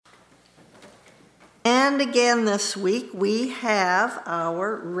And again this week we have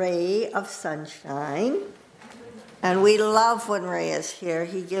our Ray of Sunshine. And we love when Ray is here.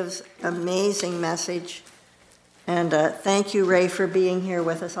 He gives amazing message. And thank you, Ray, for being here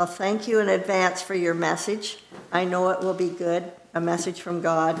with us. I'll thank you in advance for your message. I know it will be good, a message from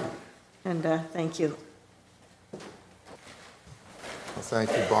God. And thank you. Well,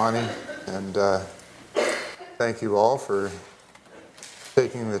 thank you, Bonnie. And thank you all for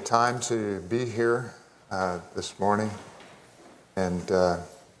taking the time to be here this morning. And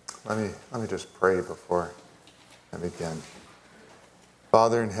let me just pray before I begin.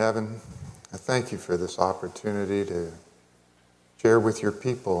 Father in heaven, I thank you for this opportunity to share with your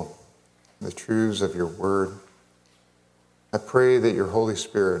people the truths of your word. I pray that your Holy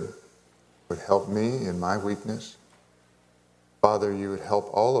Spirit would help me in my weakness. Father, you would help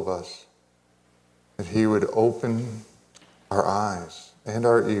all of us, that he would open our eyes and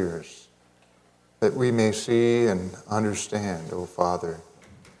our ears, that we may see and understand, O Father,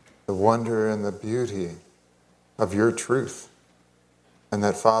 the wonder and the beauty of your truth. And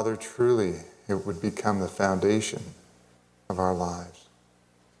that, Father, truly it would become the foundation of our lives.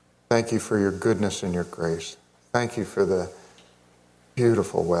 Thank you for your goodness and your grace. Thank you for the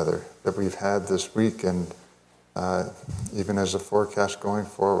beautiful weather that we've had this week. And even as a forecast going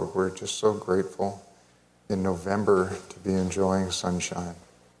forward, we're just so grateful in November to be enjoying sunshine.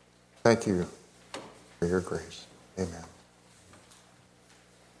 Thank you for your grace. Amen.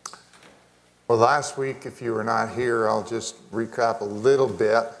 Well, last week, if you were not here, I'll just recap a little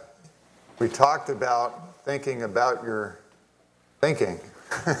bit. We talked about thinking about your thinking,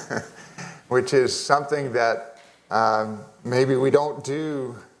 which is something that maybe we don't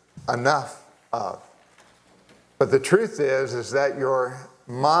do enough of. But the truth is that your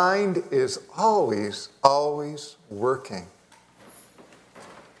mind is always working.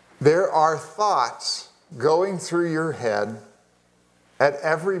 There are thoughts going through your head at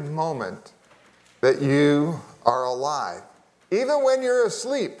every moment that you are alive. Even when you're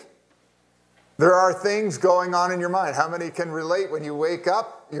asleep, there are things going on in your mind. How many can relate when you wake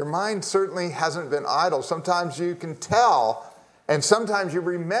up? Your mind certainly hasn't been idle. Sometimes you can tell, and sometimes you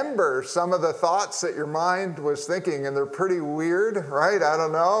remember some of the thoughts that your mind was thinking, and they're pretty weird, right? I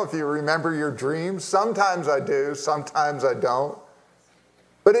don't know if you remember your dreams. Sometimes I do, sometimes I don't.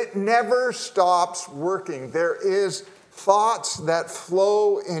 But it never stops working. There is thoughts that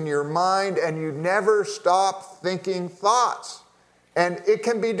flow in your mind, and you never stop thinking thoughts. And it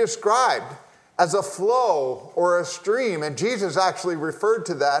can be described as a flow or a stream. And Jesus actually referred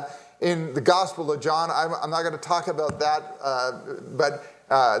to that in the Gospel of John. I'm not going to talk about that, but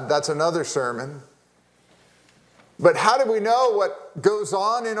that's another sermon. But how do we know what goes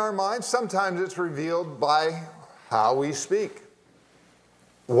on in our minds? Sometimes it's revealed by how we speak.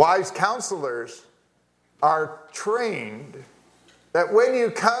 Wise counselors are trained that when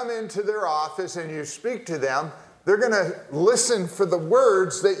you come into their office and you speak to them, they're going to listen for the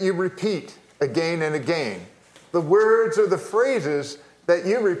words that you repeat again and again. The words or the phrases that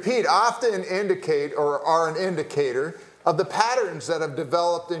you repeat often indicate or are an indicator of the patterns that have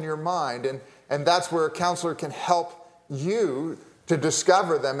developed in your mind. And that's where a counselor can help you to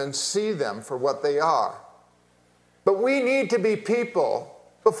discover them and see them for what they are. But we need to be people.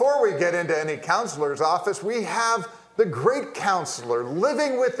 Before we get into any counselor's office, we have the great counselor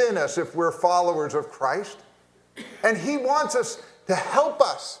living within us if we're followers of Christ. And he wants us to help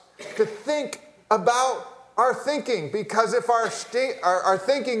us to think about our thinking, because if our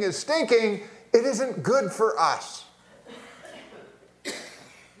thinking is stinking, it isn't good for us.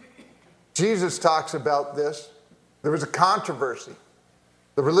 Jesus talks about this. There was a controversy.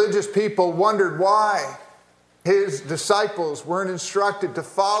 The religious people wondered why his disciples weren't instructed to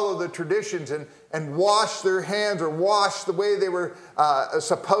follow the traditions and wash their hands or wash the way they were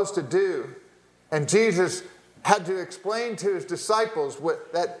supposed to do. And Jesus had to explain to his disciples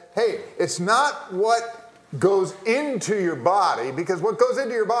that, hey, it's not what goes into your body, because what goes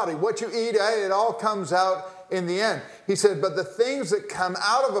into your body, what you eat, it all comes out in the end. He said, but the things that come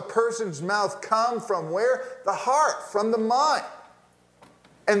out of a person's mouth come from where? The heart, from the mind.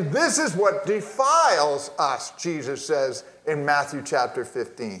 And this is what defiles us, Jesus says in Matthew chapter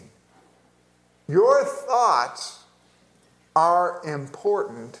 15. Your thoughts are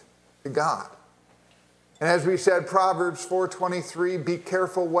important to God. And as we said, Proverbs 4:23, be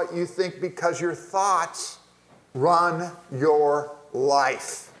careful what you think, because your thoughts run your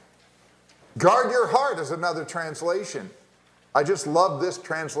life. Guard your heart is another translation. I just love this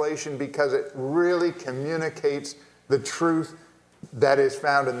translation because it really communicates the truth that is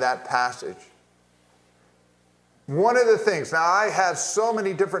found in that passage. One of the things, now I have so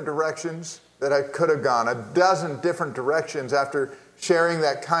many different directions that I could have gone, a dozen different directions after sharing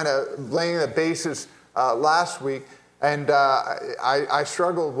that kind of, laying the basis last week. And I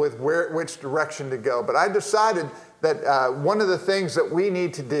struggled with which direction to go. But I decided that one of the things that we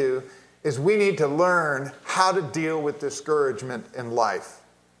need to do is we need to learn how to deal with discouragement in life.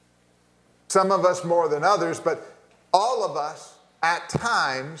 Some of us more than others, but all of us at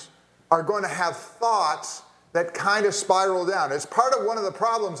times are going to have thoughts that kind of spiral down. It's part of one of the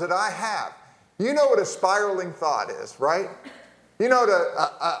problems that I have. You know what a spiraling thought is, right? You know what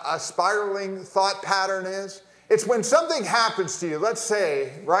a spiraling thought pattern is? It's when something happens to you, let's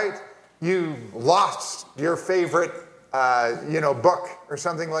say, right, you lost your favorite book or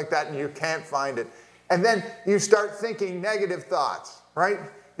something like that and you can't find it. And then you start thinking negative thoughts, right?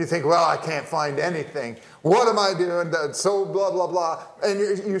 You think, well, I can't find anything. What am I doing? So blah, blah, blah. And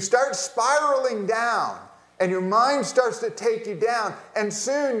you start spiraling down and your mind starts to take you down. And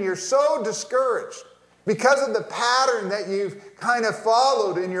soon you're so discouraged because of the pattern that you've kind of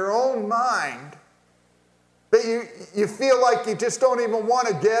followed in your own mind that you feel like you just don't even want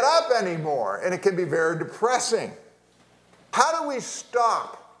to get up anymore. And it can be very depressing. How do we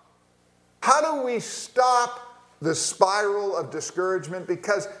stop? How do we stop the spiral of discouragement?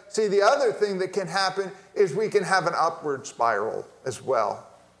 Because, see, the other thing that can happen is we can have an upward spiral as well,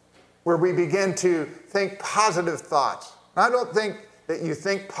 where we begin to think positive thoughts. And I don't think that you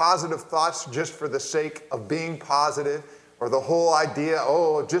think positive thoughts just for the sake of being positive, or the whole idea,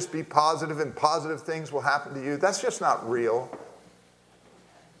 oh, just be positive and positive things will happen to you. That's just not real.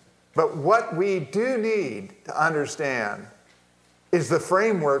 But what we do need to understand is the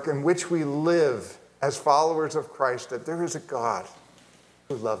framework in which we live as followers of Christ, that there is a God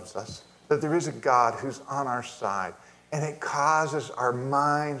who loves us, that there is a God who's on our side. And it causes our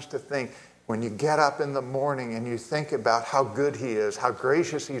minds to think, when you get up in the morning and you think about how good he is, how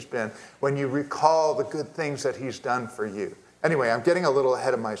gracious he's been, when you recall the good things that he's done for you. Anyway, I'm getting a little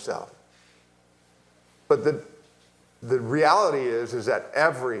ahead of myself. But the reality is that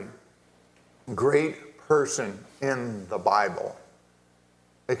every great person in the Bible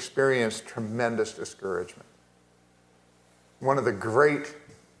experienced tremendous discouragement. One of the great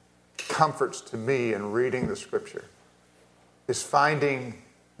comforts to me in reading the scripture is finding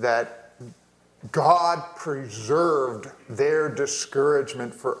that God preserved their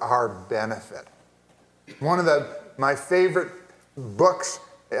discouragement for our benefit. One of my favorite books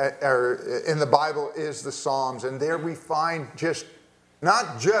in the Bible is the Psalms, and there we find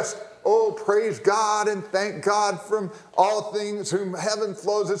not just, oh, praise God and thank God from all things whom heaven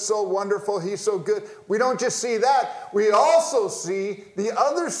flows. It's so wonderful. He's so good. We don't just see that. We also see the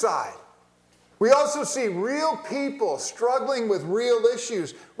other side. We also see real people struggling with real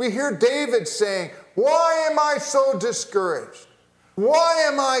issues. We hear David saying, why am I so discouraged? Why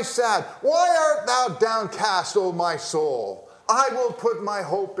am I sad? Why art thou downcast, O my soul? I will put my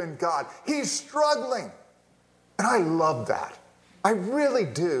hope in God. He's struggling. And I love that. I really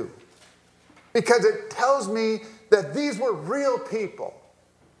do. Because it tells me that these were real people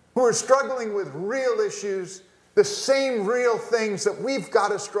who are struggling with real issues, the same real things that we've got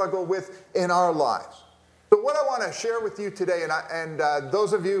to struggle with in our lives. So what I want to share with you today, and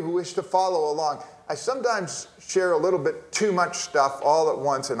those of you who wish to follow along, I sometimes share a little bit too much stuff all at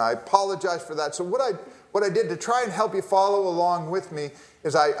once, and I apologize for that. So what I did to try and help you follow along with me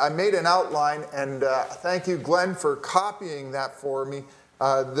is I made an outline, and thank you, Glenn, for copying that for me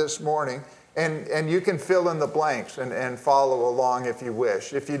this morning. And you can fill in the blanks and follow along if you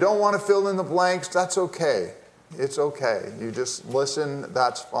wish. If you don't want to fill in the blanks, that's okay. It's okay. You just listen,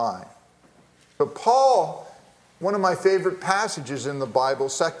 that's fine. But Paul, one of my favorite passages in the Bible,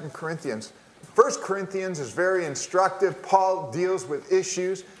 2 Corinthians. 1 Corinthians is very instructive. Paul deals with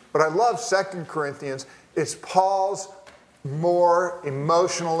issues. But I love 2 Corinthians. It's Paul's more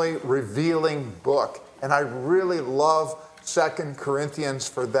emotionally revealing book. And I really love 2 Corinthians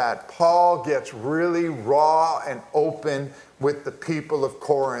for that. Paul gets really raw and open with the people of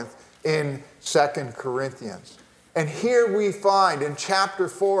Corinth in 2 Corinthians. And here we find in chapter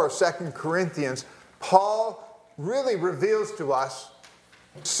 4 of 2 Corinthians, Paul really reveals to us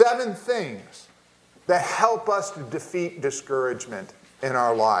 7 things that help us to defeat discouragement in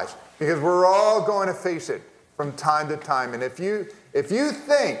our lives. Because we're all going to face it from time to time. And if you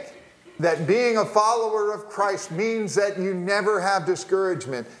think that being a follower of Christ means that you never have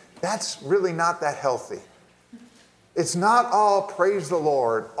discouragement, that's really not that healthy. It's not all praise the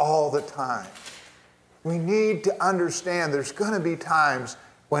Lord all the time. We need to understand there's going to be times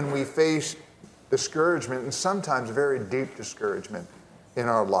when we face discouragement, and sometimes very deep discouragement in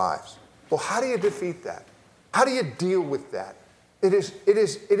our lives. Well, how do you defeat that? How do you deal with that? It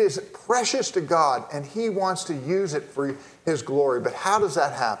is precious to God, and he wants to use it for his glory. But how does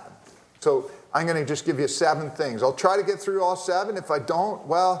that happen? So I'm going to just give you 7 things. I'll try to get through all 7. If I don't,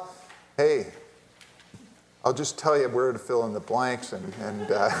 well, hey, I'll just tell you where to fill in the blanks, and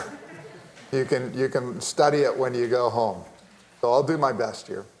you can study it when you go home. So I'll do my best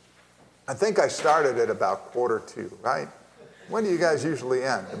here. I think I started at about 1:45, right? When do you guys usually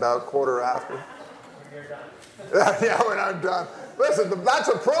end? About 1:15? Yeah, when I'm done. Listen, that's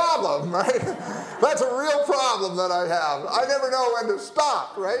a problem, right? That's a real problem that I have. I never know when to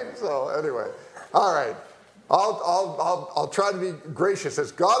stop, right? So anyway, all right. I'll try to be gracious.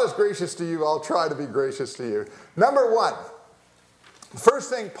 As God is gracious to you, I'll try to be gracious to you. Number 1, the first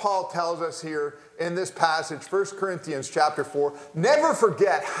thing Paul tells us here in this passage, 1 Corinthians chapter 4, never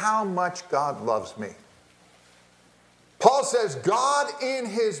forget how much God loves me. Paul says, God in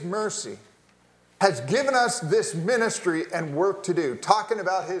his mercy has given us this ministry and work to do, talking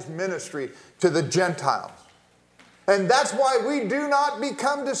about his ministry to the Gentiles. And that's why we do not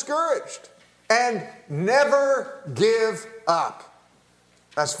become discouraged and never give up.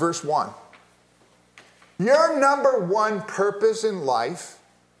 That's verse 1. Your number 1 purpose in life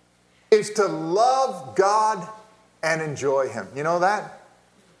is to love God and enjoy him. You know that?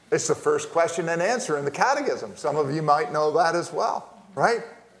 It's the first question and answer in the catechism. Some of you might know that as well, right?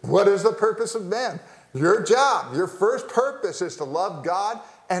 What is the purpose of man? Your job, your first purpose is to love God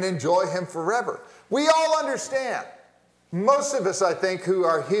and enjoy him forever. We all understand. Most of us, I think, who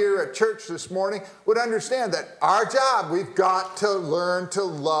are here at church this morning would understand that our job, we've got to learn to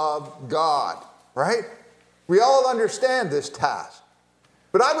love God, right? We all understand this task.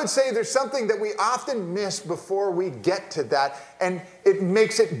 But I would say there's something that we often miss before we get to that, and it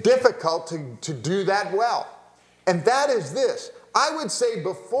makes it difficult to do that well. And that is this. I would say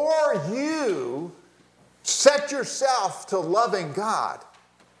before you set yourself to loving God,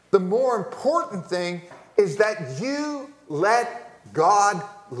 the more important thing is that you let God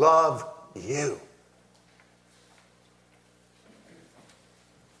love you.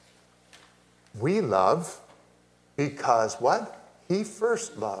 We love because what? He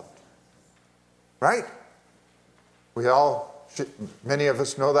first loved. Right? Many of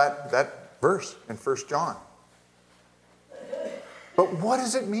us know that verse in 1 John. But what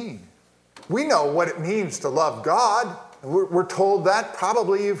does it mean? We know what it means to love God. We're told that.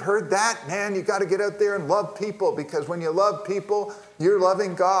 Probably you've heard that. Man, you got to get out there and love people, because when you love people, you're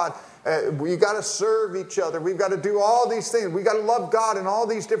loving God. We got to serve each other. We've got to do all these things. We got to love God in all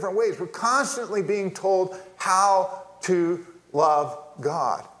these different ways. We're constantly being told how to love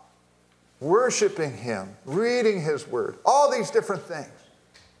God. Worshiping him, reading his word, all these different things.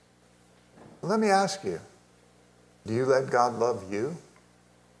 Let me ask you, do you let God love you?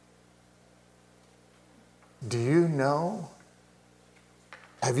 Do you know?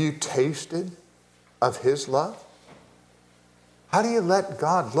 Have you tasted of his love? How do you let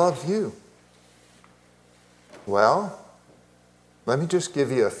God love you? Well, let me just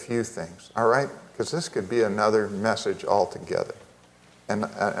give you a few things, all right? Because this could be another message altogether. And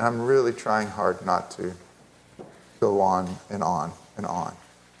I'm really trying hard not to go on and on and on.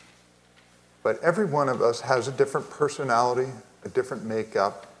 But every one of us has a different personality, a different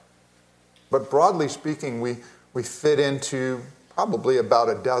makeup. But broadly speaking, we fit into probably about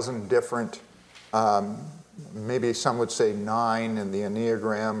a dozen different, maybe some would say 9 in the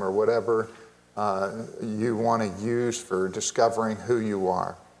Enneagram or whatever you want to use for discovering who you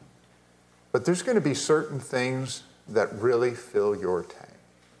are. But there's going to be certain things that really fill your tank,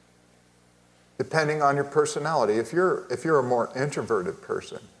 depending on your personality. If you're a more introverted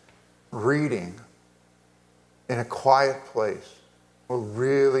person, reading in a quiet place will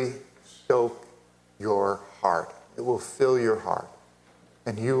really soak your heart. It will fill your heart.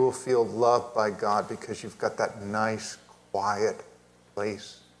 And you will feel loved by God because you've got that nice, quiet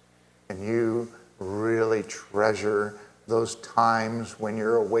place. And you really treasure those times when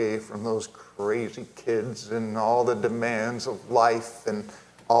you're away from those crazy kids and all the demands of life and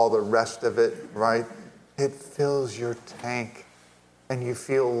all the rest of it, right? It fills your tank. And you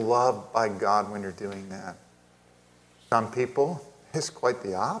feel loved by God when you're doing that. Some people, it's quite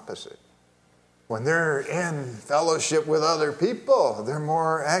the opposite. When they're in fellowship with other people, they're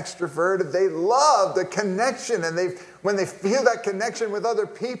more extroverted. They love the connection. And when they feel that connection with other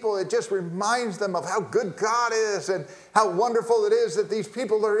people, it just reminds them of how good God is and how wonderful it is that these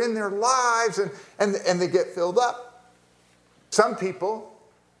people are in their lives, and they get filled up. Some people,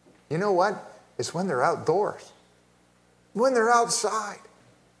 you know what? It's when they're outdoors. When they're outside,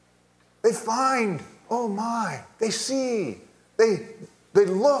 they find, oh my, they see, they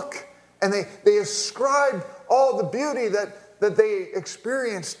look, and they ascribe all the beauty that they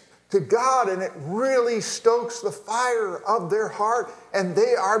experience to God, and it really stokes the fire of their heart, and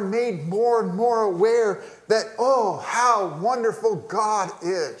they are made more and more aware that, oh, how wonderful God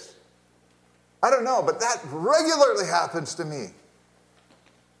is. I don't know, but that regularly happens to me.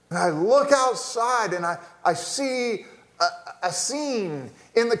 And I look outside and I see a scene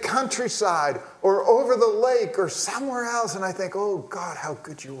in the countryside or over the lake or somewhere else, and I think, oh God, how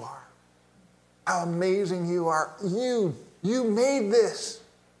good you are. How amazing you are. You made this.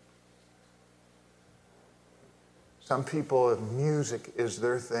 Some people, music is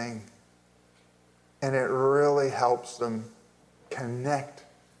their thing, and it really helps them connect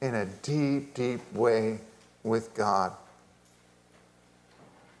in a deep, deep way with God.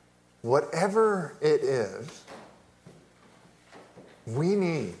 Whatever it is, we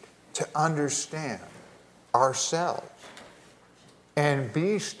need to understand ourselves and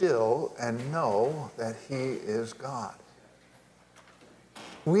be still and know that He is God.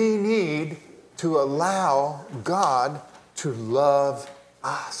 We need to allow God to love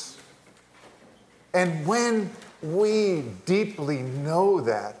us. And when we deeply know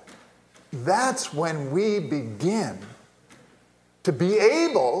that, that's when we begin to be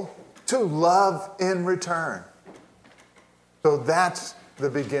able to love in return. So that's the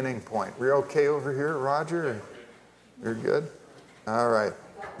beginning point. We're okay over here, Roger? You're good? All right.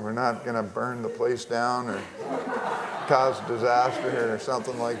 We're not going to burn the place down or cause disaster or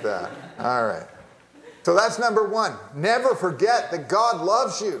something like that. All right. So that's number one. Never forget that God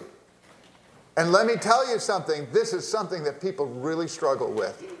loves you. And let me tell you something. This is something that people really struggle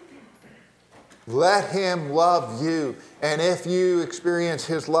with. Let Him love you. And if you experience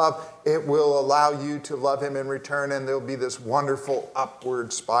His love, it will allow you to love Him in return. And there'll be this wonderful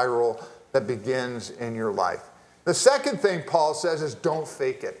upward spiral that begins in your life. The second thing Paul says is don't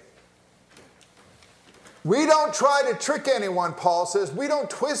fake it. We don't try to trick anyone, Paul says. We don't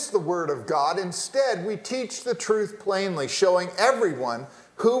twist the word of God. Instead, we teach the truth plainly, showing everyone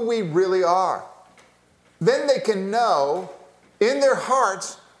who we really are. Then they can know in their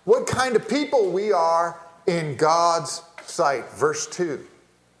hearts what kind of people we are in God's sight. Verse 2.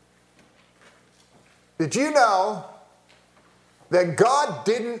 Did you know that God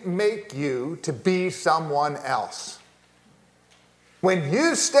didn't make you to be someone else? When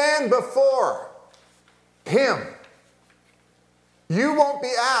you stand before Him, you won't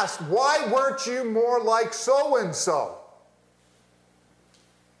be asked, why weren't you more like so-and-so?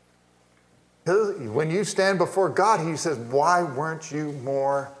 When you stand before God, He says, why weren't you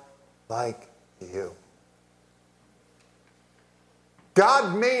more like you?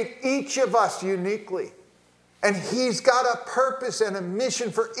 God made each of us uniquely. And He's got a purpose and a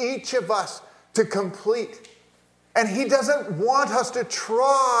mission for each of us to complete. And He doesn't want us to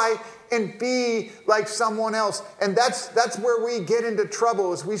try and be like someone else. And that's where we get into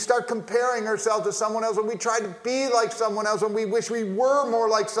trouble, is we start comparing ourselves to someone else, and we try to be like someone else, and we wish we were more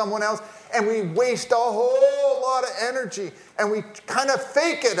like someone else, and we waste a whole lot of energy, and we kind of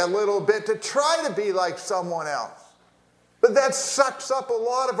fake it a little bit to try to be like someone else. But that sucks up a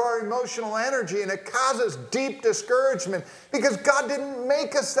lot of our emotional energy, and it causes deep discouragement because God didn't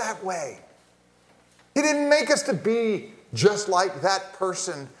make us that way. He didn't make us to be just like that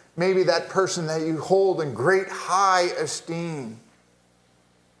person, maybe that person that you hold in great high esteem.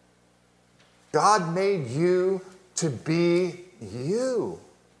 God made you to be you.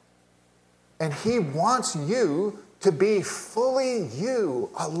 And He wants you to be fully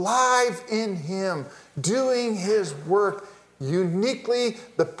you, alive in Him, doing His work, uniquely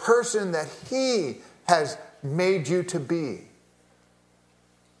the person that He has made you to be.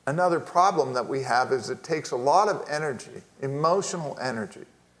 Another problem that we have is it takes a lot of energy, emotional energy,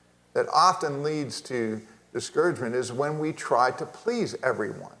 that often leads to discouragement, is when we try to please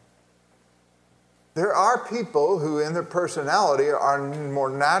everyone. There are people who in their personality are more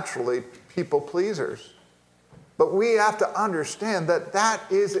naturally people pleasers. But we have to understand that that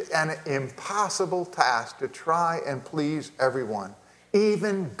is an impossible task, to try and please everyone.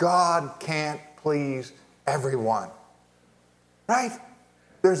 Even God can't please everyone. Right?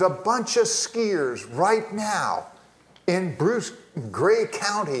 There's a bunch of skiers right now in Bruce Gray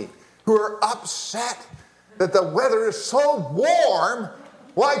County who are upset that the weather is so warm.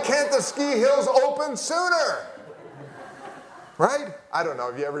 Why can't the ski hills open sooner? Right? I don't know.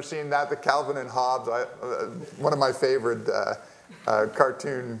 Have you ever seen that? The Calvin and Hobbes. One of my favorite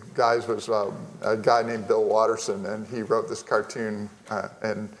cartoon guys was a guy named Bill Watterson, and he wrote this cartoon.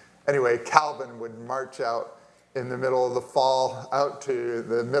 And anyway, Calvin would march out in the middle of the fall out to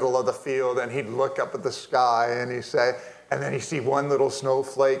the middle of the field, and he'd look up at the sky, and he'd say, and then he'd see one little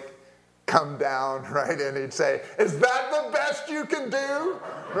snowflake come down, right? And he'd say, is that the best you can do?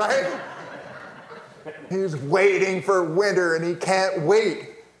 Right? He's waiting for winter, and he can't wait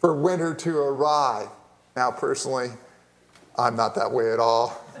for winter to arrive. Now, personally, I'm not that way at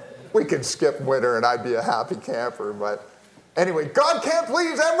all. We could skip winter, and I'd be a happy camper. But anyway, God can't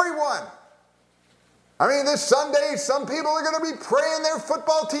please everyone. I mean, this Sunday, some people are going to be praying their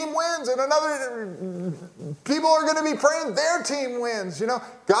football team wins, and another people are going to be praying their team wins. You know,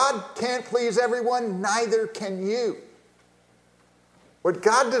 God can't please everyone, neither can you. What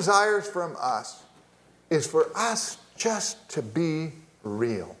God desires from us is for us just to be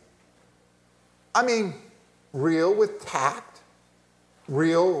real. I mean, real with tact,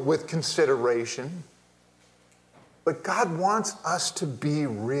 real with consideration. But God wants us to be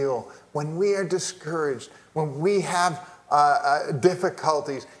real. When we are discouraged, when we have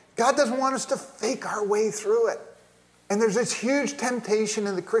difficulties, God doesn't want us to fake our way through it. And there's this huge temptation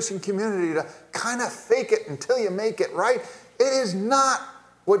in the Christian community to kind of fake it until you make it, right? It is not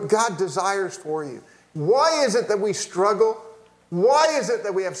what God desires for you. Why is it that we struggle? Why is it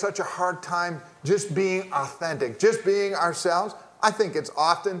that we have such a hard time just being authentic, just being ourselves? I think it's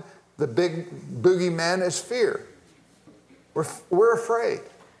often the big boogeyman is fear. We're afraid.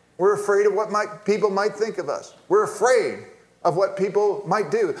 We're afraid of what people might think of us. We're afraid of what people might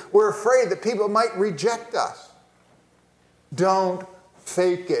do. We're afraid that people might reject us. Don't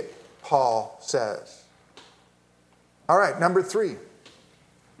fake it, Paul says. All right, number 3.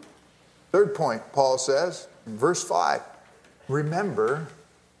 Third point, Paul says, in verse 5, remember,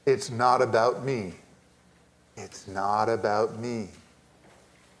 it's not about me. It's not about me.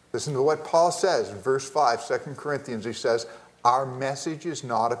 Listen to what Paul says in verse 5, 2 Corinthians. He says, our message is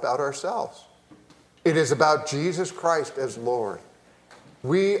not about ourselves. It is about Jesus Christ as Lord.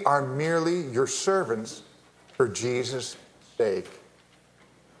 We are merely your servants for Jesus' sake.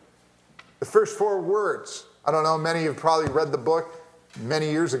 The first 4 words, I don't know, many of you have probably read the book many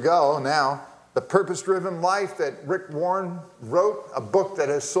years ago now, The Purpose-Driven Life that Rick Warren wrote, a book that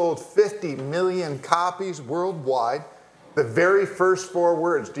has sold 50 million copies worldwide. The very first 4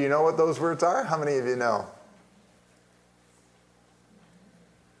 words, do you know what those words are? How many of you know?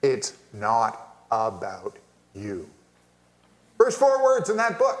 It's not about you. First 4 words in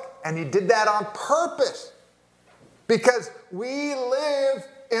that book. And he did that on purpose. Because we live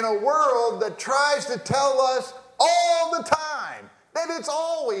in a world that tries to tell us all the time that it's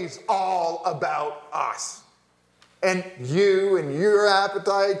always all about us. And you and your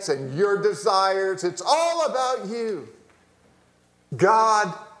appetites and your desires, it's all about you.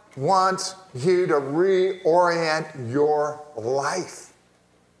 God wants you to reorient your life.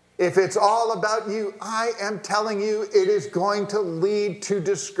 If it's all about you, I am telling you, it is going to lead to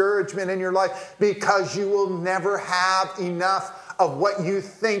discouragement in your life because you will never have enough of what you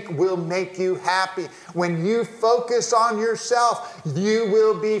think will make you happy. When you focus on yourself, you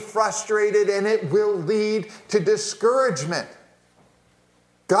will be frustrated and it will lead to discouragement.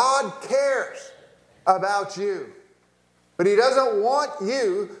 God cares about you, but he doesn't want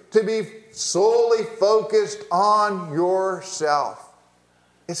you to be solely focused on yourself.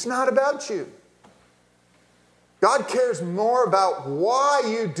 It's not about you. God cares more about why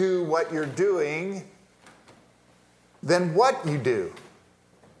you do what you're doing than what you do.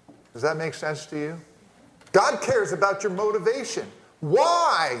 Does that make sense to you? God cares about your motivation.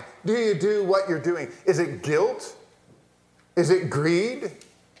 Why do you do what you're doing? Is it guilt? Is it greed?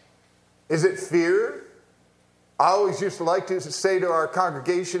 Is it fear? I always used to like to say to our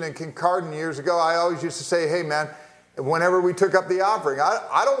congregation in Kincardine years ago, I always used to say, hey man, whenever we took up the offering,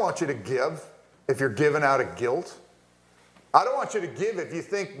 I don't want you to give if you're giving out of guilt. I don't want you to give if you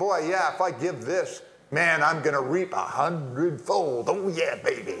think, boy, yeah, if I give this, man, I'm going to reap 100-fold. Oh, yeah,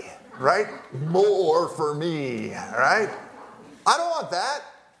 baby. Right? More for me. Right? I don't want that.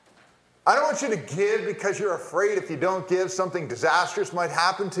 I don't want you to give because you're afraid if you don't give, something disastrous might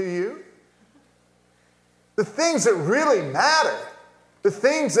happen to you. The things that really matter, the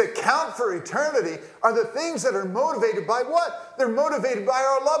things that count for eternity, are the things that are motivated by what? They're motivated by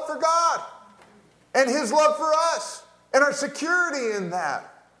our love for God and his love for us and our security in that.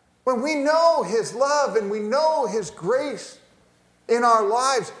 When we know his love and we know his grace in our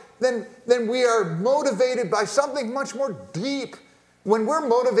lives, then we are motivated by something much more deep. When we're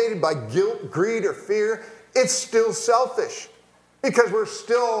motivated by guilt, greed, or fear, it's still selfish because we're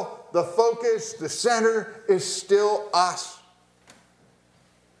still the focus, the center is still us.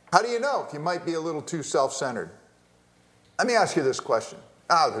 How do you know if you might be a little too self-centered? Let me ask you this question.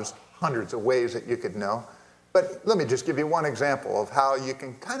 There's hundreds of ways that you could know. But let me just give you one example of how you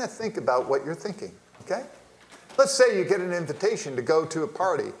can kind of think about what you're thinking, okay? Let's say you get an invitation to go to a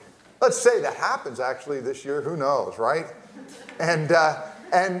party Let's say that happens actually this year. Who knows, right? And I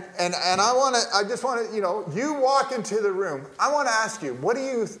just want to, you walk into the room. I want to ask you, what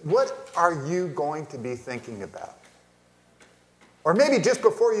are you going to be thinking about? Or maybe just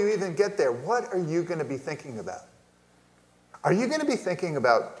before you even get there, what are you going to be thinking about? Are you going to be thinking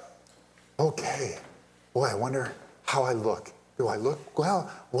about, okay, boy, I wonder how I look. Do I look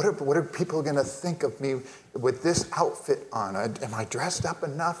well? What are people going to think of me with this outfit on? Am I dressed up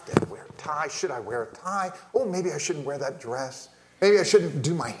enough? Did I wear a tie? Should I wear a tie? Oh, maybe I shouldn't wear that dress. Maybe I shouldn't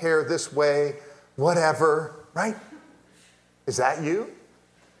do my hair this way. Whatever, right? Is that you?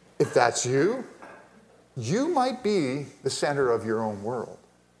 If that's you, you might be the center of your own world,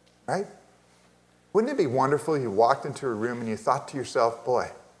 right? Wouldn't it be wonderful you walked into a room and you thought to yourself,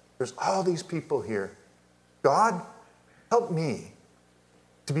 boy, there's all these people here. God, help me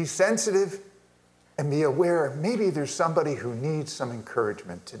to be sensitive and be aware maybe there's somebody who needs some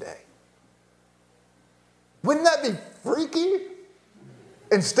encouragement today. Wouldn't that be freaky?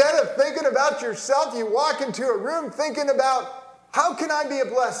 Instead of thinking about yourself, you walk into a room thinking about, how can I be a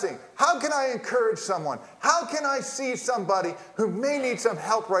blessing? How can I encourage someone? How can I see somebody who may need some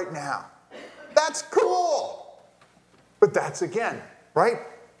help right now? That's cool. But that's again, right?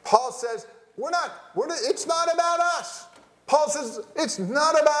 Paul says, it's not about us. Paul says, it's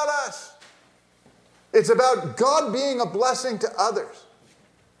not about us. It's about God being a blessing to others.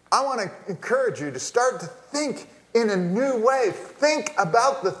 I want to encourage you to start to think in a new way. Think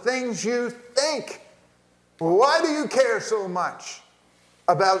about the things you think. Why do you care so much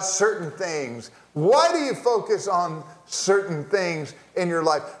about certain things? Why do you focus on certain things in your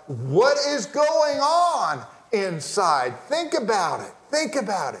life? What is going on inside? Think about it. Think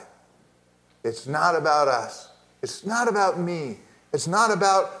about it. It's not about us. It's not about me. It's not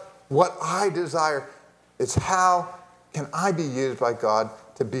about what I desire. It's how can I be used by God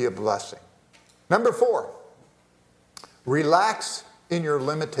to be a blessing. Number 4, relax in your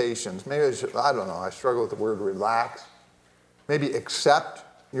limitations. Maybe I don't know, I struggle with the word relax. Maybe accept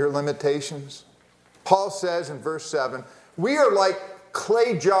your limitations. Paul says in verse 7, we are like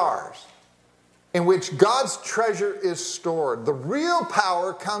clay jars in which God's treasure is stored. The real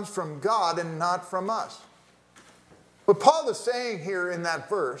power comes from God and not from us. What Paul is saying here in that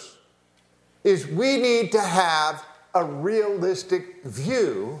verse is we need to have a realistic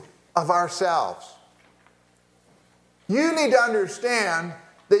view of ourselves. You need to understand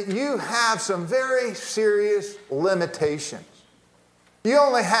that you have some very serious limitations. You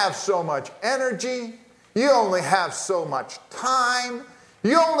only have so much energy. You only have so much time.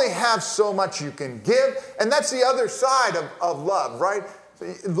 You only have so much you can give. And that's the other side of love, right?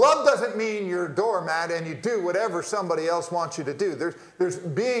 Love doesn't mean you're a doormat and you do whatever somebody else wants you to do. There's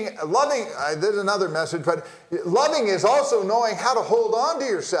being loving, there's another message, but loving is also knowing how to hold on to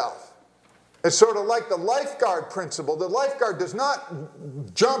yourself. It's sort of like the lifeguard principle. The lifeguard does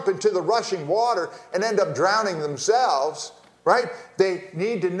not jump into the rushing water and end up drowning themselves, right? They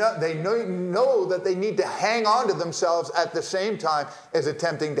need to know, they know that they need to hang on to themselves at the same time as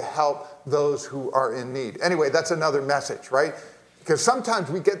attempting to help those who are in need. Anyway, that's another message, right? Because sometimes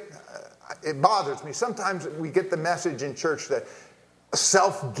it bothers me, sometimes we get the message in church that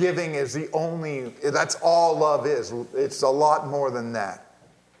self-giving is that's all love is. It's a lot more than that.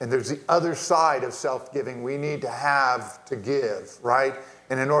 And there's the other side of self-giving we need to have to give, right?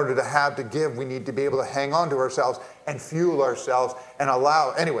 And in order to have to give, we need to be able to hang on to ourselves and fuel ourselves and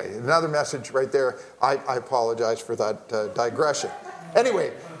allow. Anyway, another message right there. I apologize for that digression.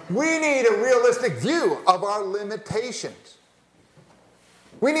 Anyway, we need a realistic view of our limitations.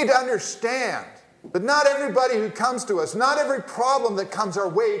 We need to understand that not everybody who comes to us, not every problem that comes our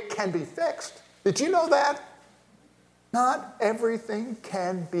way can be fixed. Did you know that? Not everything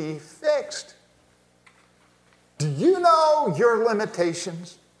can be fixed. Do you know your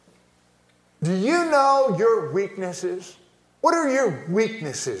limitations? Do you know your weaknesses? What are your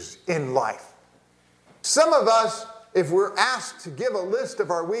weaknesses in life? Some of us, if we're asked to give a list of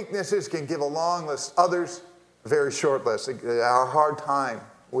our weaknesses, can give a long list. Others, a very short list. Our hard time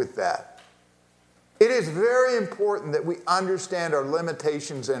with that. It is very important that we understand our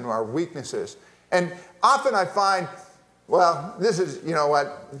limitations and our weaknesses. And often I find, well, this is, you know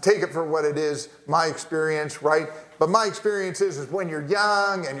what, take it for what it is, my experience, right? But my experience is when you're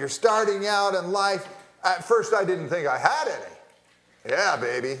young and you're starting out in life, at first I didn't think I had any. Yeah,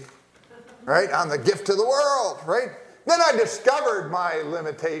 baby. Right? I'm the gift to the world, right? Then I discovered my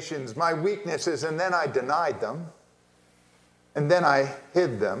limitations, my weaknesses, and then I denied them. And then I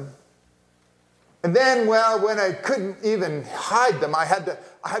hid them. And then, well, when I couldn't even hide them, I had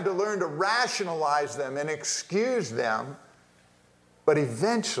to learn to rationalize them and excuse them. But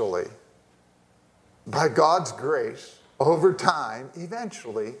eventually, by God's grace, over time,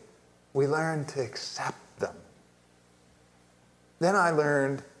 eventually, we learn to accept them. Then I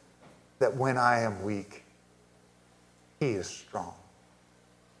learned that when I am weak, He is strong.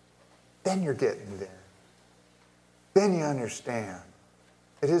 Then you're getting there. Then you understand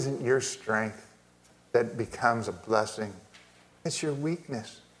it isn't your strength that becomes a blessing. It's your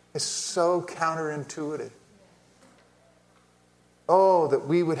weakness. It's so counterintuitive. Oh, that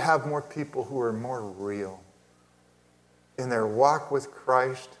we would have more people who are more real in their walk with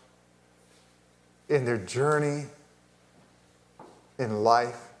Christ, in their journey in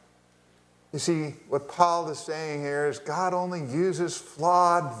life. You see, what Paul is saying here is God only uses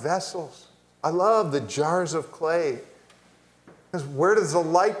flawed vessels. I love the jars of clay. Because where does the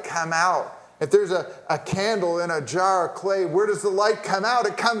light come out? If there's a candle in a jar of clay, where does the light come out?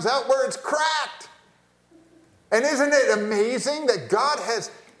 It comes out where it's cracked. And isn't it amazing that God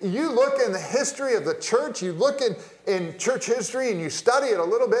has, you look in the history of the church, you look in church history and you study it a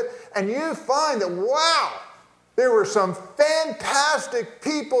little bit, and you find that, wow, there were some fantastic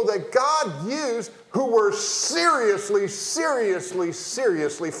people that God used who were seriously, seriously,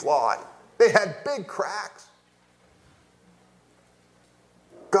 seriously flawed. They had big cracks.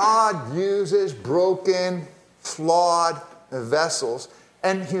 God uses broken, flawed vessels.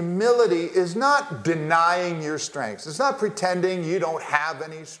 And humility is not denying your strengths. It's not pretending you don't have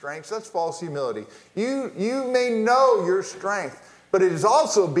any strengths. That's false humility. You may know your strength, but it is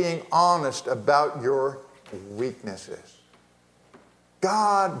also being honest about your weaknesses.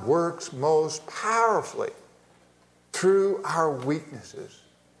 God works most powerfully through our weaknesses,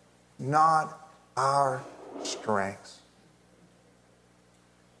 not our strengths.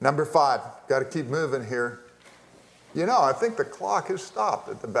 Number 5, got to keep moving here. You know, I think the clock has stopped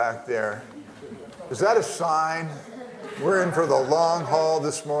at the back there. Is that a sign we're in for the long haul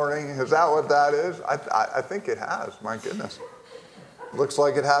this morning? Is that what that is? I think it has, my goodness. Looks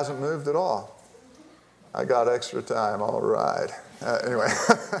like it hasn't moved at all. I got extra time, all right. Anyway,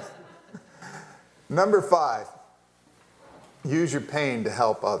 number 5, use your pain to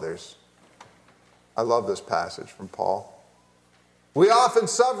help others. I love this passage from Paul. We often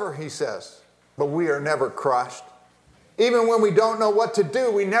suffer, he says, but we are never crushed. Even when we don't know what to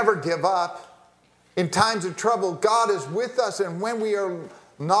do, we never give up. In times of trouble, God is with us, and when we are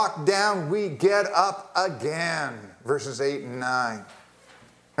knocked down, we get up again. Verses 8 and 9.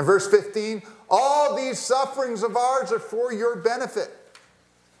 And verse 15, all these sufferings of ours are for your benefit.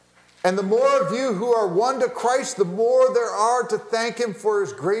 And the more of you who are won to Christ, the more there are to thank Him for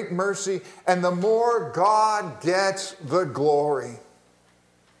His great mercy, and the more God gets the glory.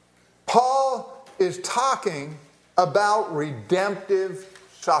 Paul is talking about redemptive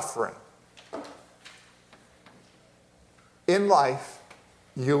suffering. In life,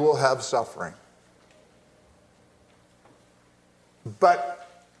 you will have suffering.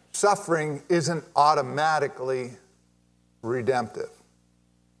 But suffering isn't automatically redemptive.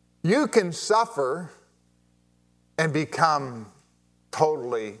 You can suffer and become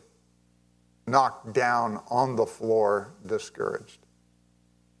totally knocked down on the floor, discouraged.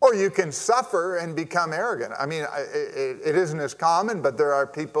 Or you can suffer and become arrogant. I mean, it isn't as common, but there are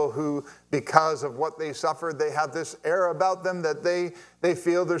people who, because of what they suffered, they have this air about them that they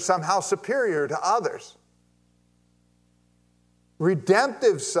feel they're somehow superior to others.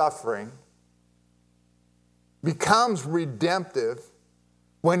 Redemptive suffering becomes redemptive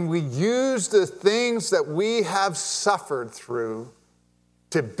when we use the things that we have suffered through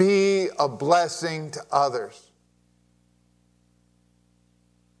to be a blessing to others.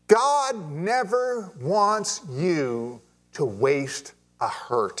 God never wants you to waste a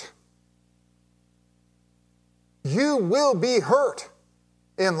hurt. You will be hurt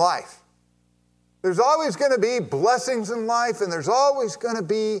in life. There's always going to be blessings in life, and there's always going to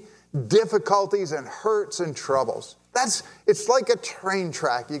be difficulties and hurts and troubles. It's like a train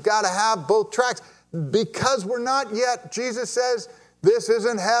track. You got to have both tracks. Because we're not yet, Jesus says, this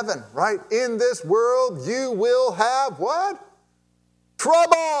isn't heaven, right? In this world, you will have what?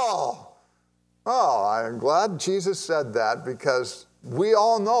 Trouble. Oh, I'm glad Jesus said that, because we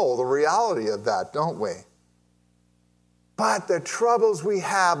all know the reality of that, don't we? But the troubles we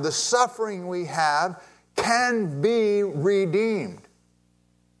have, the suffering we have, can be redeemed.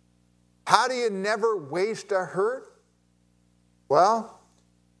 How do you never waste a hurt? Well,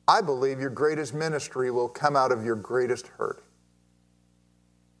 I believe your greatest ministry will come out of your greatest hurt.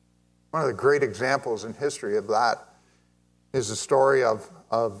 One of the great examples in history of that is the story of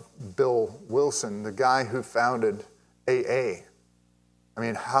Bill Wilson, the guy who founded AA. I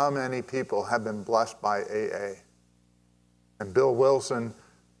mean, how many people have been blessed by AA? And Bill Wilson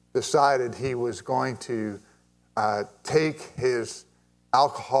decided he was going to take his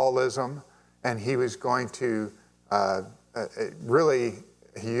alcoholism and he was going to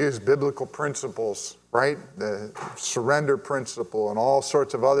he used biblical principles, right? The surrender principle and all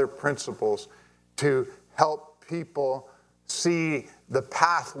sorts of other principles to help people see the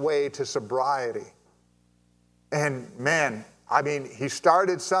pathway to sobriety. And man, I mean, he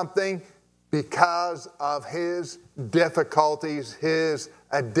started something because of his difficulties, his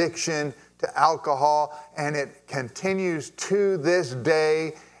addiction to alcohol, and it continues to this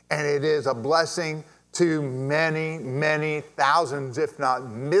day, and it is a blessing to many, many thousands, if not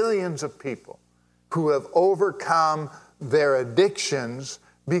millions of people who have overcome their addictions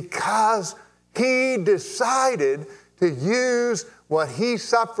because he decided to use what he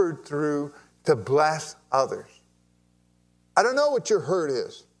suffered through to bless others. I don't know what your hurt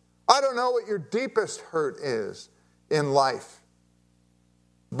is. I don't know what your deepest hurt is in life.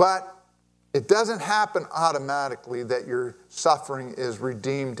 But it doesn't happen automatically that your suffering is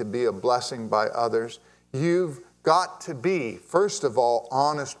redeemed to be a blessing by others. You've got to be, first of all,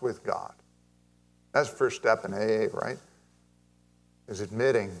 honest with God. That's the first step in AA, right? Is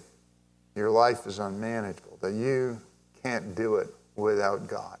admitting your life is unmanageable, that you can't do it without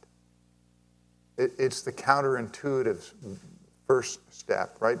God. It's the counterintuitive first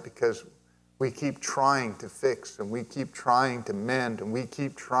step, right? Because we keep trying to fix and we keep trying to mend and we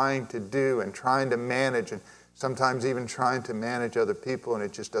keep trying to do and trying to manage and sometimes even trying to manage other people, and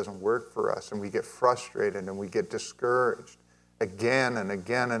it just doesn't work for us, and we get frustrated and we get discouraged. Again and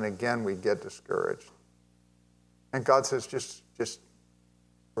again and again we get discouraged. And God says, just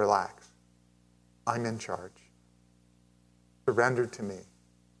relax. I'm in charge. Surrender to me.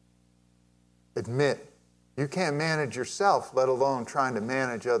 Admit you can't manage yourself, let alone trying to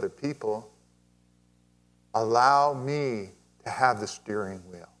manage other people. Allow me to have the steering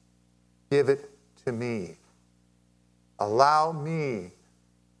wheel. Give it to me. Allow me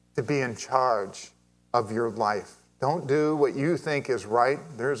to be in charge of your life. Don't do what you think is right.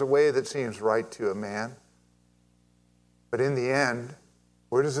 There's a way that seems right to a man. But in the end,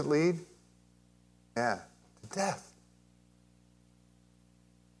 where does it lead? Yeah, to death.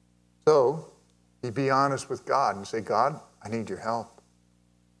 So, you be honest with God and say, God, I need your help.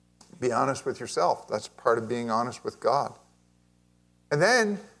 Be honest with yourself. That's part of being honest with God. And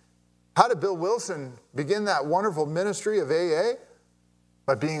then, how did Bill Wilson begin that wonderful ministry of AA?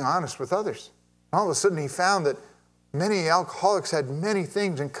 By being honest with others. All of a sudden he found that many alcoholics had many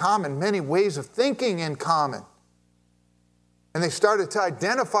things in common, many ways of thinking in common. And they started to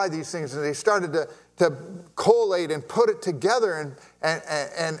identify these things, and they started to collate and put it together,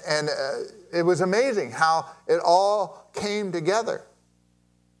 and it was amazing how it all came together.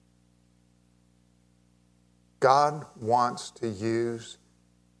 God wants to use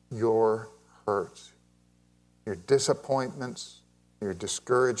your hurts, your disappointments, your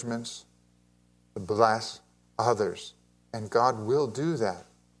discouragements to bless others. And God will do that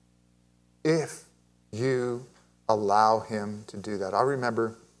if you allow him to do that. I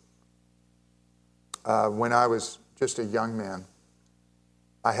remember when I was just a young man,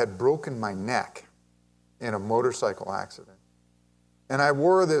 I had broken my neck in a motorcycle accident. And I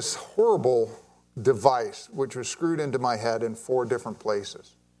wore this horrible device which was screwed into my head in 4 different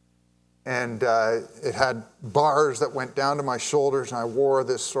places. And it had bars that went down to my shoulders, and I wore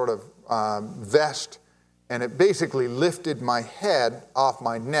this sort of vest, and it basically lifted my head off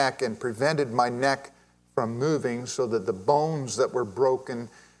my neck and prevented my neck from moving so that the bones that were broken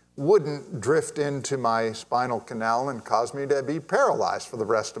wouldn't drift into my spinal canal and cause me to be paralyzed for the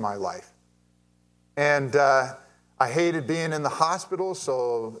rest of my life. And I hated being in the hospital,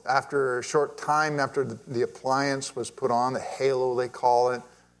 so after a short time after the appliance was put on, the halo they call it,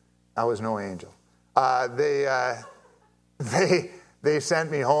 I was no angel. They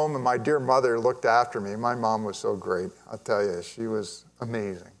sent me home, and my dear mother looked after me. My mom was so great. I'll tell you, she was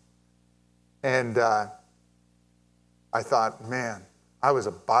amazing. And I thought, man, I was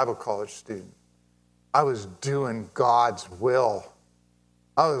a Bible college student. I was doing God's will.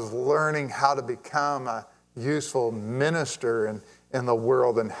 I was learning how to become a useful minister in the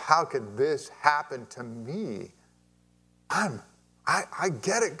world, and how could this happen to me? I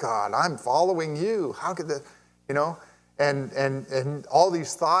get it, God. I'm following you. How could that, and all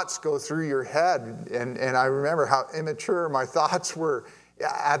these thoughts go through your head. And I remember how immature my thoughts were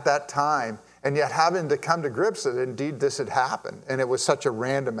at that time. And yet having to come to grips that indeed this had happened. And it was such a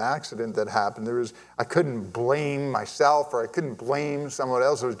random accident that happened. I couldn't blame myself, or I couldn't blame someone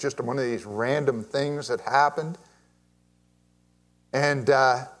else. It was just one of these random things that happened. And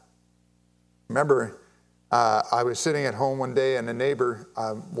remember, I was sitting at home one day, and a neighbor,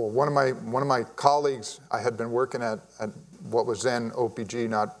 one of my colleagues, I had been working at what was then OPG,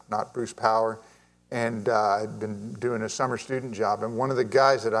 not Bruce Power, and I'd been doing a summer student job. And one of the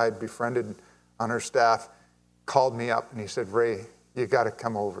guys that I had befriended on her staff called me up, and he said, "Ray, you got to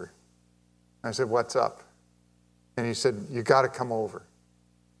come over." I said, "What's up?" And he said, "You got to come over."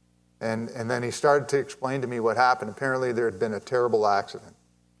 And then he started to explain to me what happened. Apparently, there had been a terrible accident.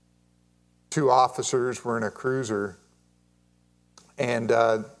 2 officers were in a cruiser, and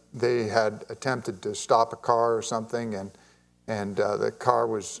they had attempted to stop a car or something, and the car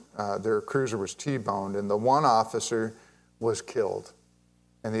was, their cruiser was T-boned, and the one officer was killed.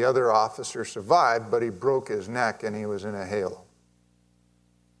 And the other officer survived, but he broke his neck, and he was in a halo.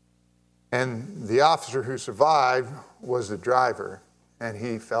 And the officer who survived was the driver, and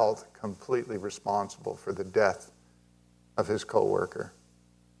he felt completely responsible for the death of his coworker.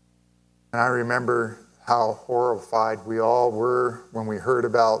 And I remember how horrified we all were when we heard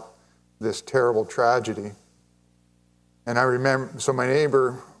about this terrible tragedy. And I remember, so my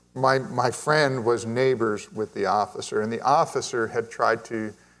neighbor, my friend was neighbors with the officer, and the officer had tried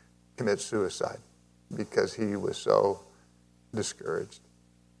to commit suicide because he was so discouraged.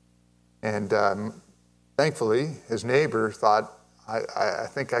 And thankfully, his neighbor thought, I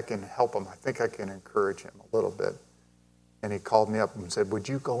think I can help him. I think I can encourage him a little bit. And he called me up and said, "Would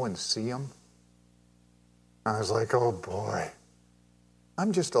you go and see him?" I was like, oh boy,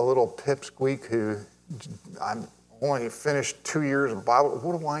 I'm just a little pipsqueak who I'm only finished 2 years of Bible.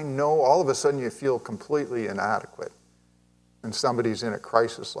 What do I know? All of a sudden you feel completely inadequate when somebody's in a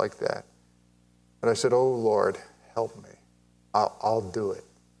crisis like that. But I said, "Oh Lord, help me. I'll do it."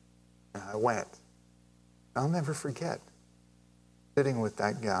 And I went. I'll never forget sitting with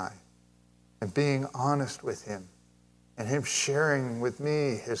that guy and being honest with him, and him sharing with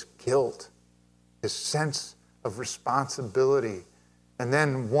me his guilt, his sense of responsibility, and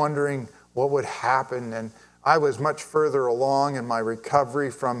then wondering what would happen. And I was much further along in my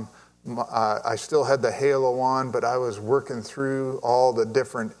recovery from, I still had the halo on, but I was working through all the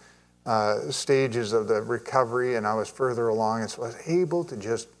different stages of the recovery, and I was further along, and so I was able to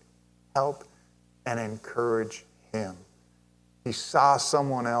just help and encourage him. He saw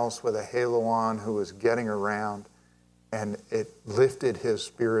someone else with a halo on who was getting around, and it lifted his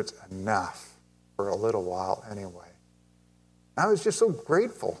spirits enough for a little while anyway. I was just so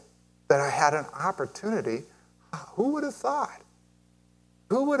grateful that I had an opportunity. Who would have thought?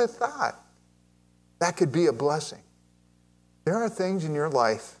 Who would have thought that could be a blessing? There are things in your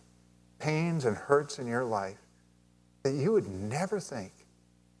life, pains and hurts in your life, that you would never think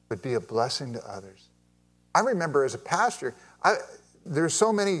would be a blessing to others. I remember as a pastor, there's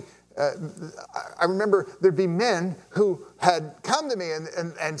so many, I remember there'd be men who had come to me,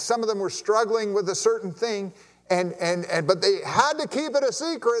 and some of them were struggling with a certain thing, but they had to keep it a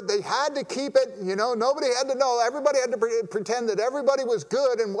secret. They had to keep it, nobody had to know. Everybody had to pretend that everybody was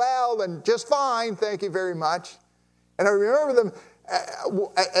good and well and just fine, thank you very much. And I remember them,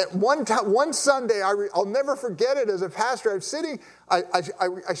 at one Sunday, I'll never forget it as a pastor. I'm sitting,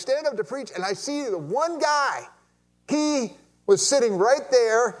 I stand up to preach, and I see the one guy. He was sitting right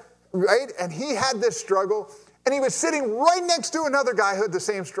there, right? And he had this struggle, and he was sitting right next to another guy who had the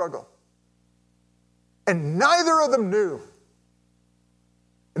same struggle. And neither of them knew.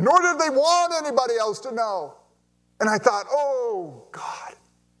 Nor did they want anybody else to know. And I thought, oh, God,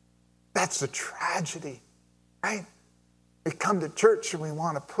 that's a tragedy, right? We come to church and we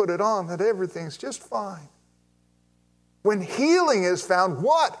want to put it on that everything's just fine. When healing is found,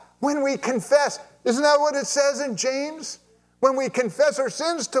 what? When we confess. Isn't that what it says in James? When we confess our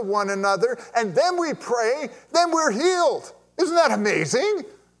sins to one another and then we pray, then we're healed. Isn't that amazing?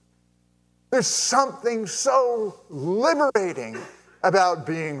 There's something so liberating about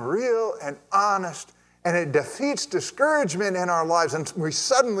being real and honest, and it defeats discouragement in our lives, and we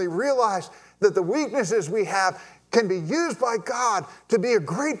suddenly realize that the weaknesses we have can be used by God to be a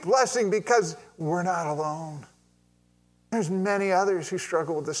great blessing because we're not alone. There's many others who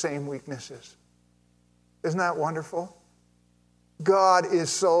struggle with the same weaknesses. Isn't that wonderful? God is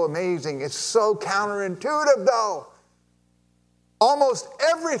so amazing. It's so counterintuitive, though. Almost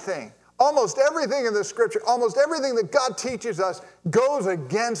everything in the Scripture, almost everything that God teaches us goes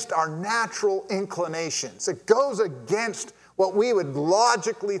against our natural inclinations. It goes against what we would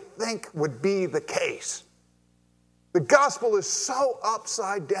logically think would be the case. The gospel is so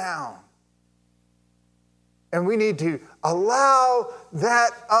upside down. And we need to allow that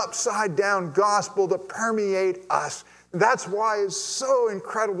upside down gospel to permeate us. That's why it's so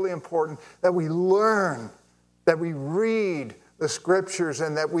incredibly important that we learn, that we read the scriptures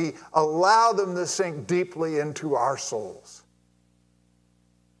and that we allow them to sink deeply into our souls.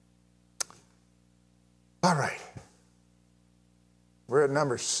 All right. We're at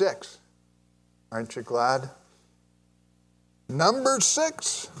number 6. Aren't you glad? Number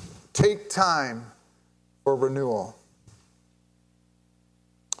 6, take time for renewal.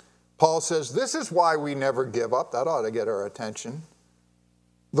 Paul says, this is why we never give up. That ought to get our attention.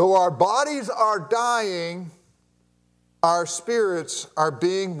 Though our bodies are dying, our spirits are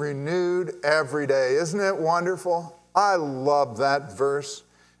being renewed every day. Isn't it wonderful? I love that verse,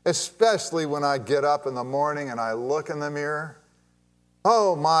 especially when I get up in the morning and I look in the mirror.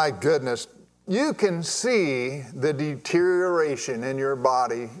 Oh my goodness. You can see the deterioration in your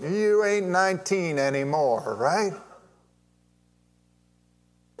body. You ain't 19 anymore, right?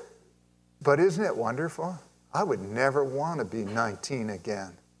 But isn't it wonderful? I would never want to be 19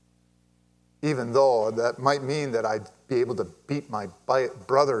 again. Even though that might mean that I'd be able to beat my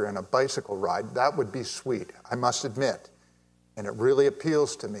brother in a bicycle ride. That would be sweet, I must admit. And it really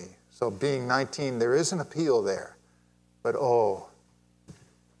appeals to me. So being 19, there is an appeal there. But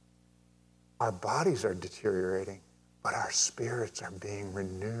our bodies are deteriorating, but our spirits are being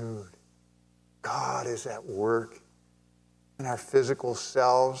renewed. God is at work in our physical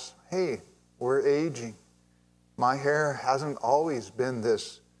selves. Hey, we're aging. My hair hasn't always been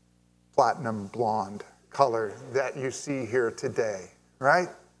this platinum blonde color that you see here today, right?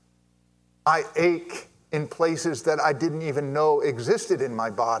 I ache in places that I didn't even know existed in my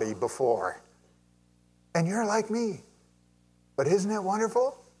body before. And you're like me. But isn't it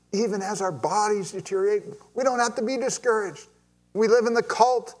wonderful? Even as our bodies deteriorate, we don't have to be discouraged. We live in the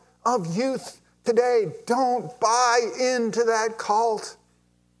cult of youth today. Don't buy into that cult.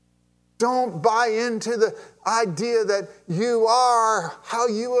 Don't buy into the idea that you are how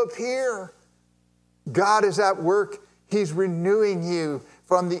you appear. God is at work. He's renewing you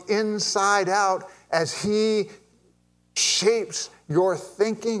from the inside out as He shapes your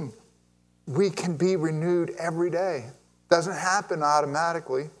thinking. We can be renewed every day. Doesn't happen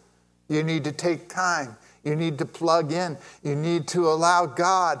automatically. You need to take time. You need to plug in. You need to allow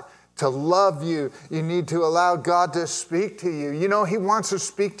God to love you. You need to allow God to speak to you. You know, He wants to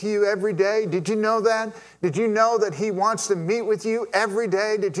speak to you every day. Did you know that? Did you know that He wants to meet with you every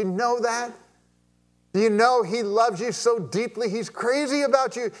day? Did you know that? Do you know He loves you so deeply? He's crazy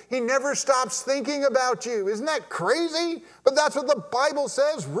about you. He never stops thinking about you. Isn't that crazy? But that's what the Bible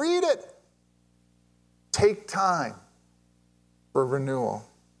says. Read it. Take time for renewal.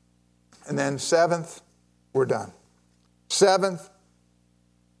 And then 7th, we're done. 7th,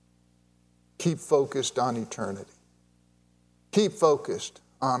 keep focused on eternity. Keep focused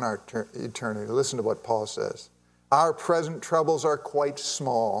on our eternity. Listen to what Paul says. Our present troubles are quite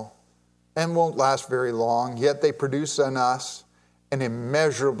small and won't last very long, yet they produce in us an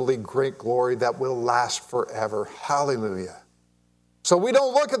immeasurably great glory that will last forever. Hallelujah. So we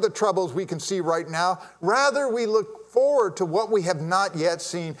don't look at the troubles we can see right now. Rather, we look forward to what we have not yet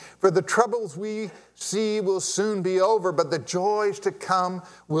seen. For the troubles we see will soon be over, but the joys to come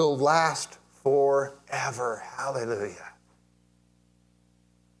will last forever. Hallelujah.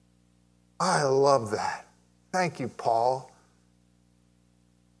 I love that. Thank you, Paul.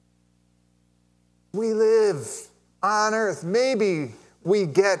 We live on earth. Maybe we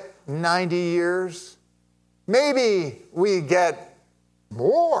get 90 years. Maybe we get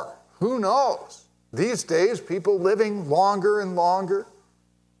more. Who knows? These days, people living longer and longer.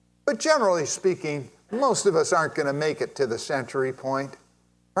 But generally speaking, most of us aren't going to make it to the century point,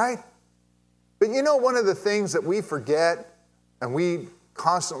 right? But you know, one of the things that we forget and we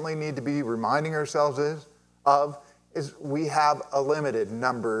constantly need to be reminding ourselves is we have a limited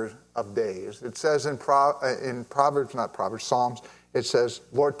number of days. It says in Psalms, it says,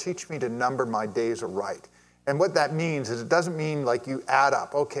 Lord, teach me to number my days aright. And what that means is it doesn't mean like you add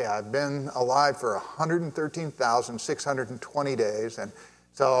up. Okay, I've been alive for 113,620 days, and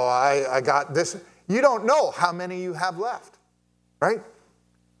so I got this. You don't know how many you have left, right?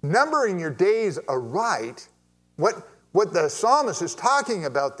 Numbering your days aright, what the psalmist is talking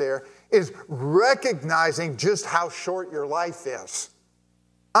about there is recognizing just how short your life is.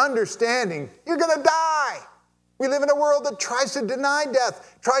 Understanding you're going to die. We live in a world that tries to deny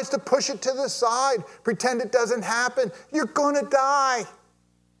death, tries to push it to the side, pretend it doesn't happen. You're going to die.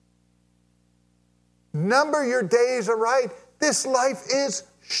 Number your days aright. This life is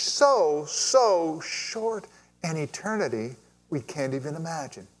so short. And eternity, we can't even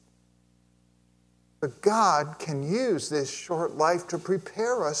imagine. But God can use this short life to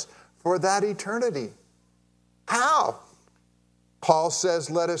prepare us for that eternity. How? Paul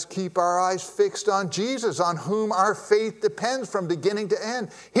says, let us keep our eyes fixed on Jesus, on whom our faith depends from beginning to end.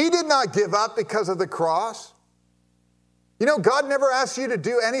 He did not give up because of the cross. You know, God never asks you to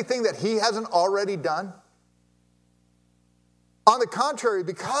do anything that he hasn't already done. On the contrary,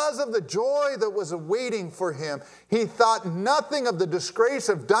 because of the joy that was awaiting for him, he thought nothing of the disgrace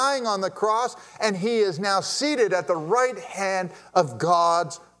of dying on the cross, and he is now seated at the right hand of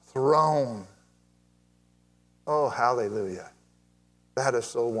God's throne. Oh, hallelujah. That is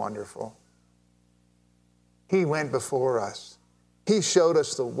so wonderful. He went before us. He showed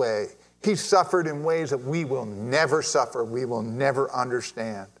us the way. He suffered in ways that we will never suffer, we will never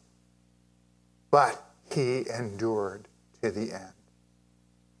understand. But he endured to the end.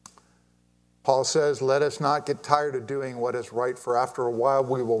 Paul says, let us not get tired of doing what is right, for after a while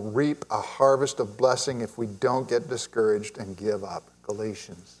we will reap a harvest of blessing if we don't get discouraged and give up.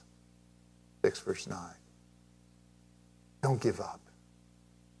 Galatians 6 verse 9. Don't give up.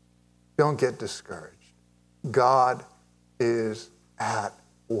 Don't get discouraged. God is at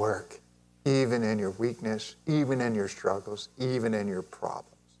work, even in your weakness, even in your struggles, even in your problems.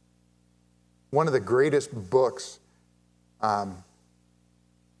 One of the greatest books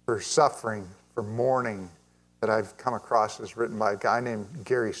for suffering, for mourning, that I've come across is written by a guy named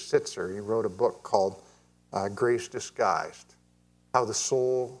Gary Sitzer. He wrote a book called Grace Disguised, How the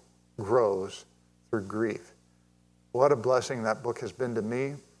Soul Grows Through Grief. What a blessing that book has been to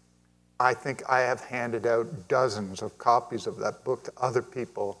me. I think I have handed out dozens of copies of that book to other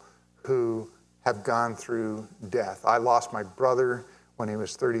people who have gone through death. I lost my brother when he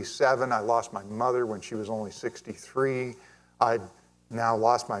was 37. I lost my mother when she was only 63. I now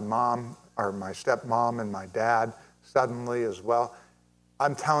lost my mom, or my stepmom, and my dad suddenly as well.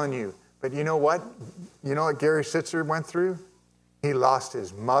 I'm telling you, but you know what? You know what Gary Sitzer went through? He lost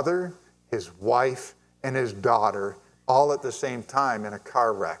his mother, his wife, and his daughter all at the same time in a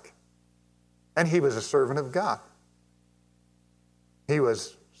car wreck. And he was a servant of God. He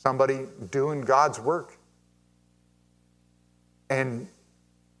was somebody doing God's work. And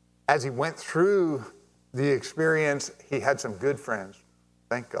as he went through the experience, he had some good friends,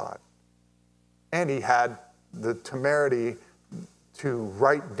 thank God. And he had the temerity to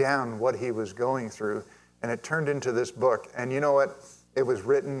write down what he was going through, and it turned into this book. And you know what? It was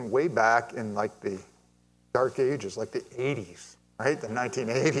written way back in like the dark ages, like the 80s, right? The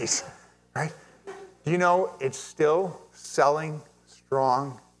 1980s, right? You know, it's still selling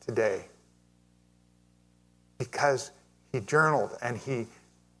strong today because he journaled and he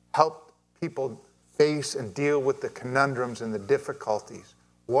helped people face and deal with the conundrums and the difficulties.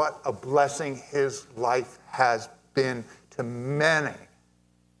 What a blessing his life has been to many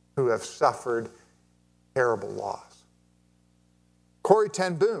who have suffered terrible loss. Corrie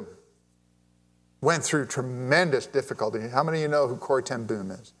ten Boom went through tremendous difficulty. How many of you know who Corrie ten Boom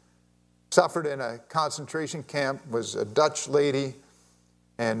is? Suffered in a concentration camp, was a Dutch lady,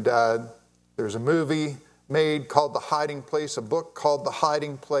 and there's a movie made called The Hiding Place, a book called The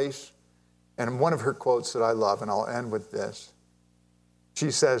Hiding Place. And one of her quotes that I love, and I'll end with this. She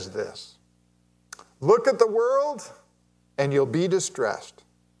says this: look at the world and you'll be distressed.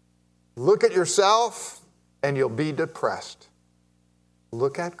 Look at yourself and you'll be depressed.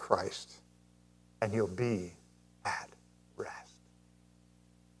 Look at Christ and you'll be at rest.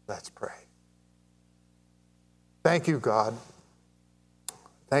 Let's pray. Thank you, God.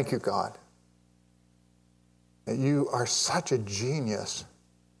 Thank you, God, that you are such a genius,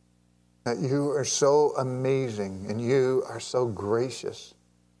 that you are so amazing, and you are so gracious.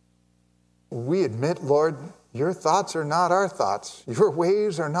 We admit, Lord, your thoughts are not our thoughts. Your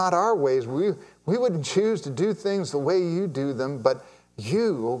ways are not our ways. We wouldn't choose to do things the way you do them, but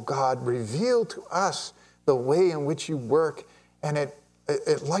you, oh God, reveal to us the way in which you work, and it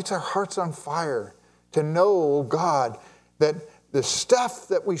lights our hearts on fire to know, oh God, that the stuff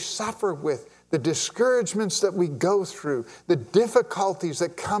that we suffer with, the discouragements that we go through, the difficulties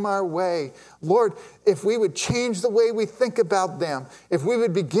that come our way, Lord, if we would change the way we think about them, if we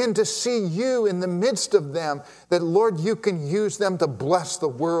would begin to see you in the midst of them, that, Lord, you can use them to bless the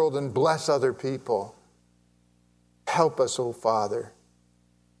world and bless other people. Help us, oh Father.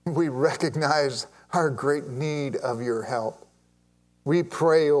 We recognize our great need of your help. We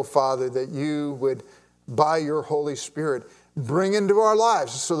pray, oh Father, that you would, by your Holy Spirit, bring into our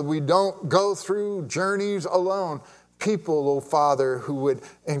lives so that we don't go through journeys alone. People, oh Father, who would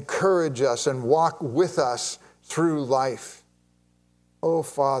encourage us and walk with us through life. Oh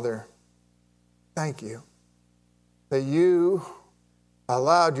Father, thank you that you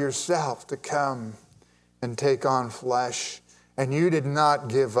allowed yourself to come and take on flesh, and you did not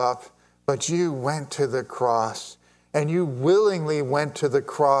give up, but you went to the cross. and you willingly went to the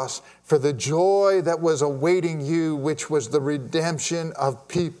cross for the joy that was awaiting you, which was the redemption of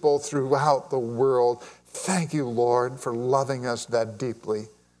people throughout the world. Thank you, Lord, for loving us that deeply.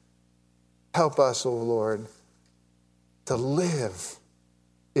 Help us, O Lord, to live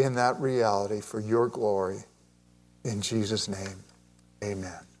in that reality for your glory. In Jesus' name,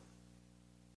 amen.